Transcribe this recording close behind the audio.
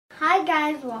Hi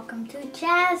guys, welcome to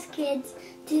Jazz Kids.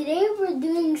 Today we're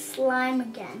doing slime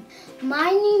again.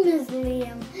 My name is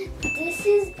Liam, this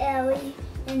is Ellie,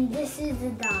 and this is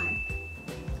Adon.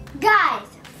 Guys,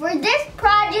 for this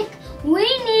project we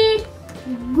need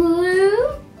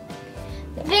glue,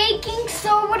 baking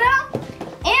soda,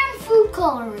 and food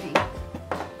coloring.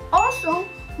 Also,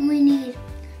 we need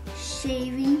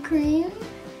shaving cream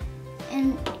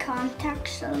and contact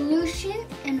solution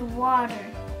and water.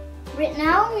 Right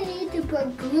now we need to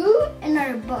put glue in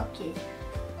our bucket.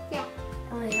 Yeah.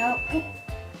 Ellie, help me.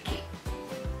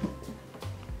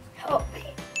 Help me.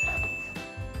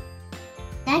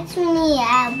 Next we need to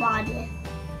add water.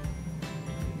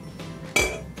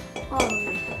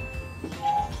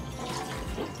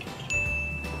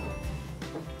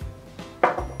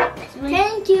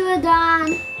 Thank you,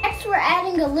 Adon. Next we're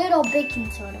adding a little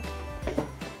baking soda.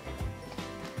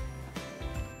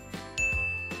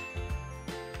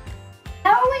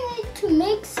 Now we need to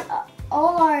mix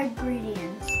all our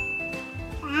ingredients.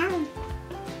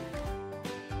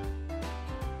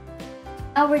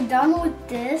 Now we're done with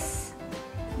this.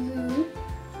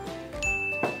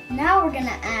 Now we're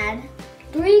gonna add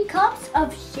 3 cups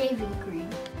of shaving cream.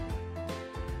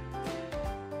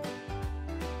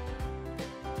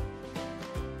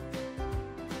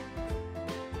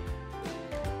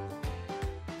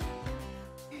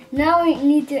 Now we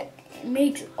need to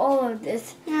mix all of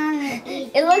this.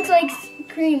 It looks like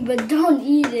cream, but don't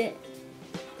eat it.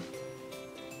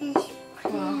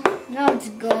 Well, now it's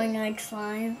going like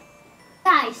slime.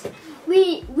 Guys,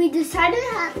 we decided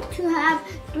to have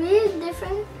 3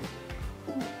 different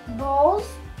bowls,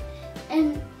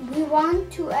 and we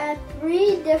want to add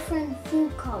 3 different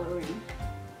food coloring.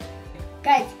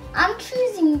 Guys, I'm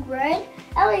choosing red.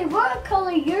 Ellie, what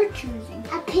color you're choosing?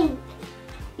 A pink.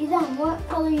 Ethan, what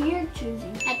color you're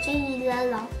choosing? I choose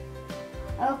yellow.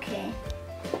 Okay.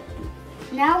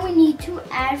 Now we need to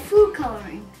add food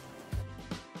coloring.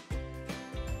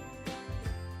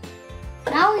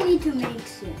 Now we need to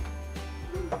mix it.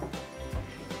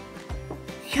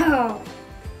 Go.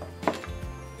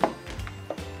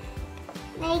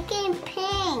 Make it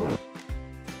pink.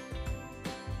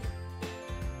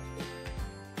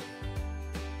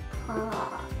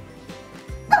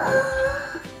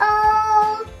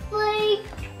 Oh my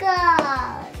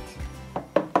God.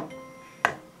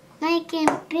 Make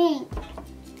it pink.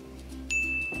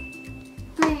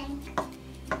 Pink.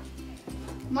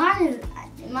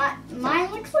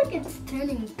 Mine looks like it's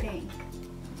turning pink.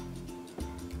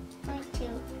 Mine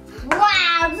too.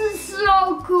 Wow, this is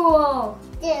so cool.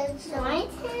 This is mine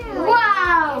too.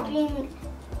 Wow. Pink.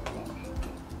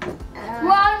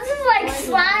 Wow, this is like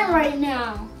slime right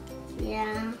now.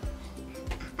 Yeah.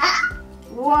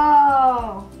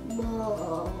 Whoa.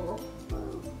 Whoa.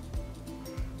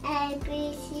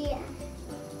 ABC.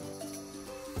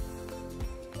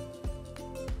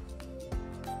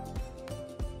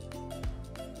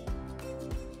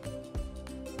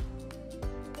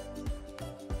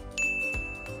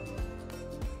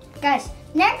 Guys,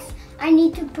 next I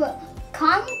need to put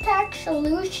contact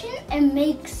solution and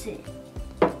mix it.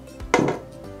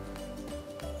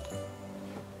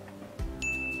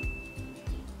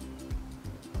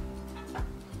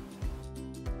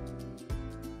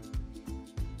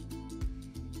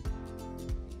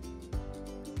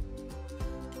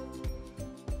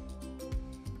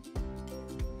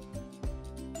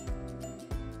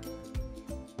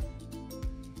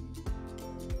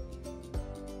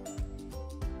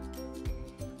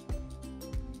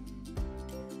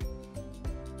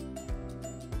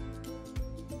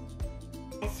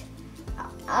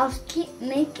 I'll keep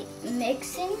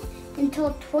mixing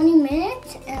until 20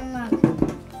 minutes, and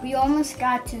look, we almost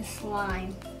got to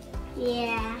slime.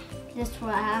 Yeah. That's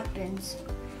what happens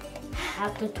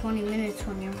after 20 minutes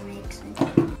when you're mixing.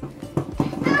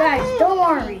 Guys, don't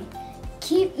worry.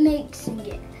 Keep mixing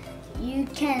it. You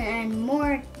can add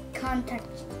more contact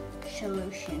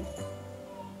solution.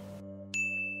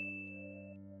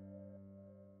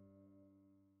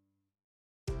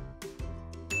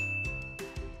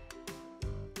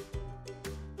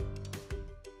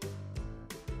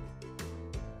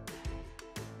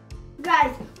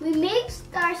 Guys, we mixed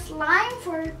our slime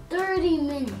for 30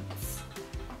 minutes.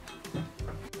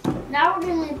 Now we're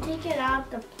gonna take it out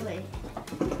the plate.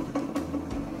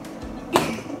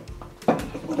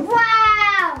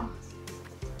 Wow!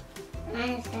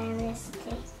 Mine's a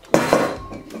mistake.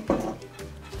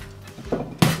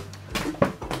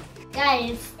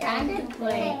 Guys, it's time to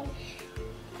play.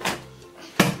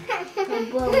 Oh my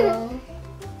God!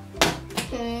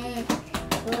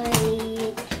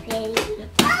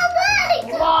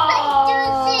 Whoa!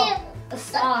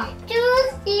 Stop.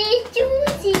 Juicy,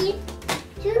 juicy.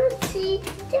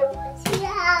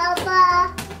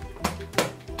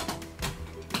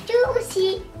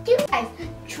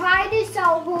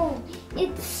 at home.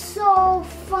 It's so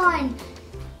fun.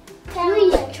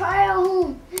 Please try at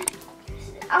home.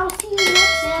 I'll see you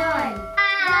next time.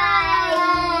 Bye.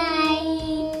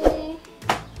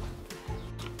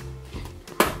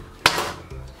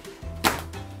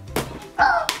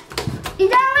 Oh,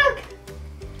 Ida, look.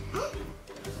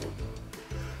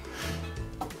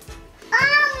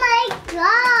 Oh my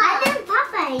god. I didn't pop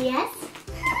it, yes.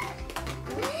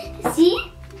 See?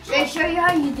 Should I show you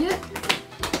how you do it?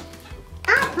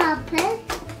 I'll pop it.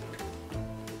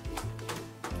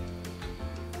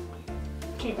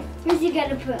 Okay, first you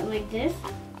gotta put it like this.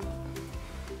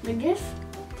 Like this.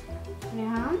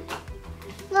 Yeah.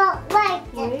 Well,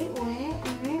 like this.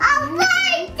 Wait. Oh, wait.